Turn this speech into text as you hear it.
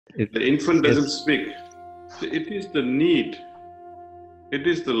The infant doesn't Yes. speak. It is the need, it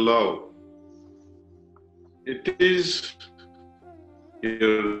is the love, it is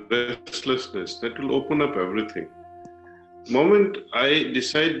your restlessness that will open up everything. Moment I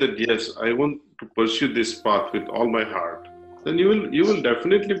decide that yes, I want to pursue this path with all my heart, then you will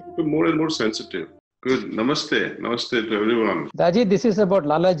definitely become more and more sensitive. Good. Namaste. Namaste to everyone. Daaji, this is about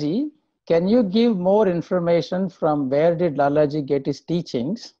Lalaji. Can you give more information from where did Lalaji get his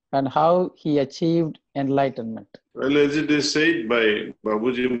teachings and how he achieved enlightenment? Well, as it is said by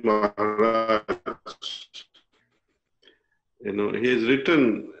Babuji Maharaj, he has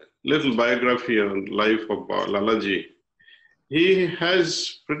written little biography on life of Lalaji. He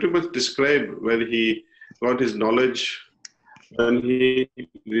has pretty much described where he got his knowledge, when he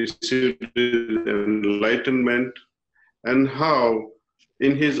received his enlightenment, and how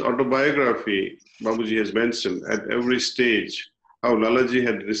in his autobiography, Babuji has mentioned at every stage how Lalaji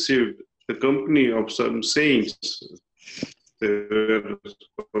had received the company of some saints. There were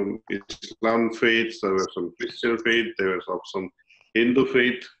from Islam faith, there were some Christian faith, there were of some Hindu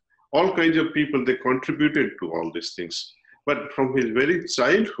faith. All kinds of people, they contributed to all these things. But from his very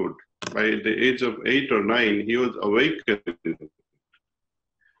childhood, by the age of 8 or 9, he was awakened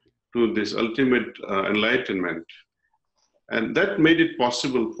to this ultimate enlightenment. And that made it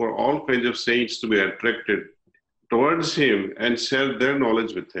possible for all kinds of saints to be attracted towards him and share their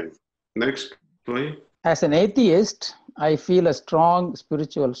knowledge with him. Next, Tony. As an atheist, I feel a strong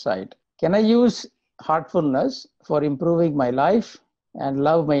spiritual side. Can I use heartfulness for improving my life and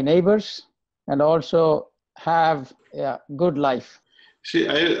love my neighbors and also have a good life? See,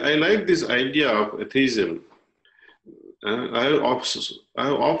 I like this idea of atheism. I have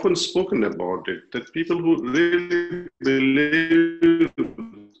often spoken about it, that people who really believe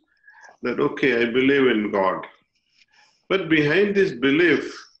that, okay, I believe in God. But behind this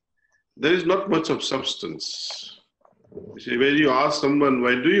belief, there is not much of substance. You see, when you ask someone,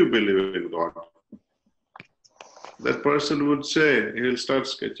 why do you believe in God? That person would say, he will start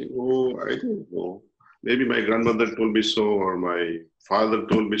sketching, oh, I don't know. Maybe my grandmother told me so, or my father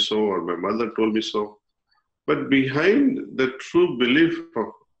told me so, or my mother told me so. But behind the true belief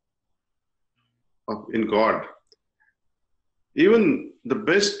in God, even the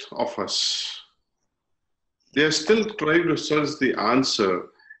best of us, they are still trying to search the answer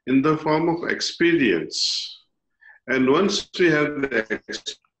in the form of experience. And once we have the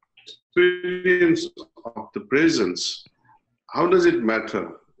experience of the presence, how does it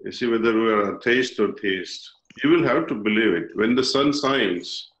matter? You see, whether we are atheist or theist, you will have to believe it. When the sun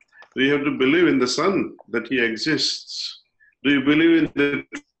shines, do you have to believe in the sun that he exists? Do you believe in the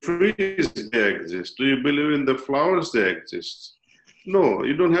trees they exist? Do you believe in the flowers they exist? No,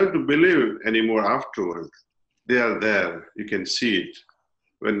 you don't have to believe anymore afterward. They are there. You can see it.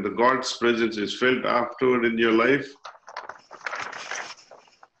 When the God's presence is felt afterward in your life,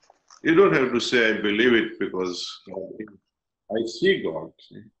 you don't have to say, I believe it because I see God.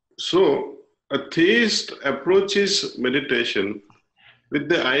 So, a theist approaches meditation with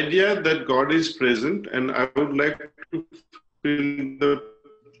the idea that God is present and I would like to feel the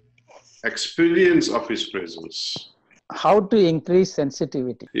experience of His presence. How to increase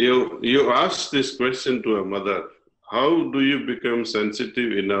sensitivity? You ask this question to a mother. How do you become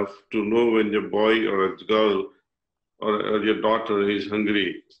sensitive enough to know when your boy or a girl or your daughter is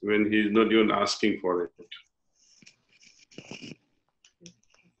hungry when he's not even asking for it?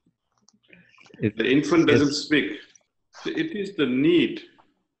 The infant doesn't speak. It is the need,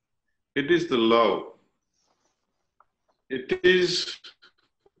 it is the love, it is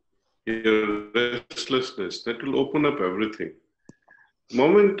your restlessness that will open up everything.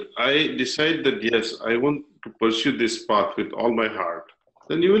 Moment I decide that yes, I want to pursue this path with all my heart,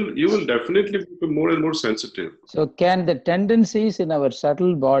 then you will definitely become more and more sensitive. So can the tendencies in our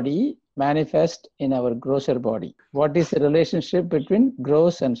subtle body manifest in our grosser body? What is the relationship between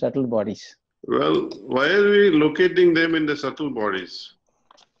gross and subtle bodies? Well, why are we locating them in the subtle bodies?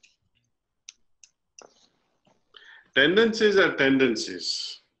 Tendencies are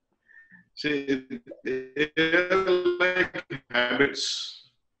tendencies. See, they are like habits.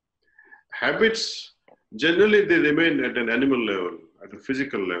 Habits, generally they remain at an animal level, at a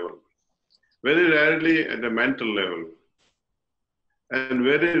physical level, very rarely at a mental level, and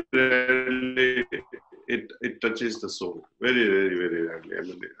very rarely it touches the soul. Very, very, very rarely. I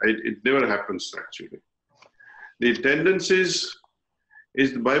mean, it never happens actually. The tendencies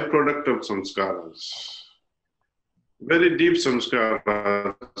is the byproduct of samskaras. Very deep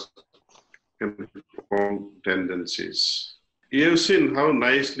samskaras can form tendencies. You have seen how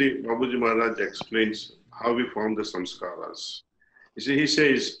nicely Babuji Maharaj explains how we form the samskaras. You see, he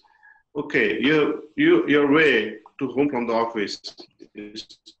says, okay, your way to home from the office is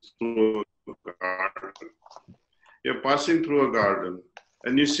through a garden. You're passing through a garden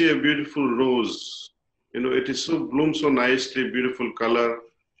and you see a beautiful rose. You know, it is so bloomed so nicely, beautiful color,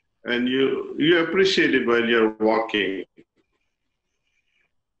 and you appreciate it while you're walking.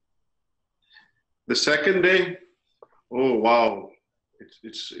 The second day, oh wow,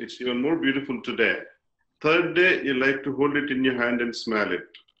 it's even more beautiful today. Third day, you like to hold it in your hand and smell it.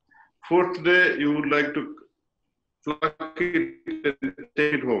 Fourth day, you would like to pluck it and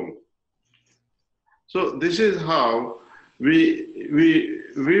take it home. So this is how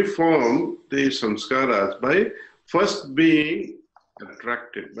we form the samskaras, by first being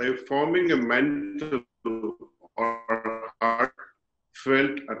attracted, by forming a mental or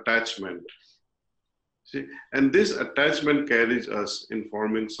heartfelt attachment. See, and this attachment carries us in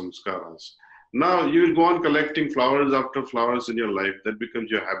forming samskaras. Now you will go on collecting flowers after flowers in your life. That becomes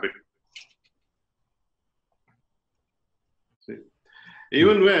your habit. See?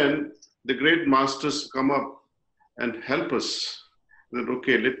 Even when the great masters come up and help us, that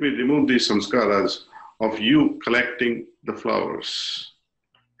okay, let me remove these samskaras of you collecting the flowers.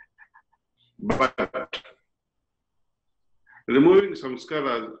 But removing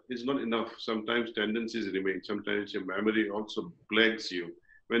samskaras is not enough. Sometimes tendencies remain. Sometimes your memory also plagues you.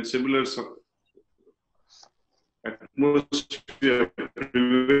 When similar atmosphere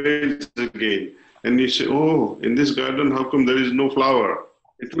prevails again, and you say, oh, in this garden, how come there is no flower?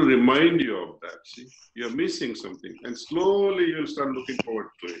 It will remind you of that. See, you're missing something, and slowly you'll start looking forward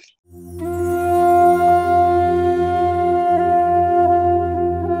to it.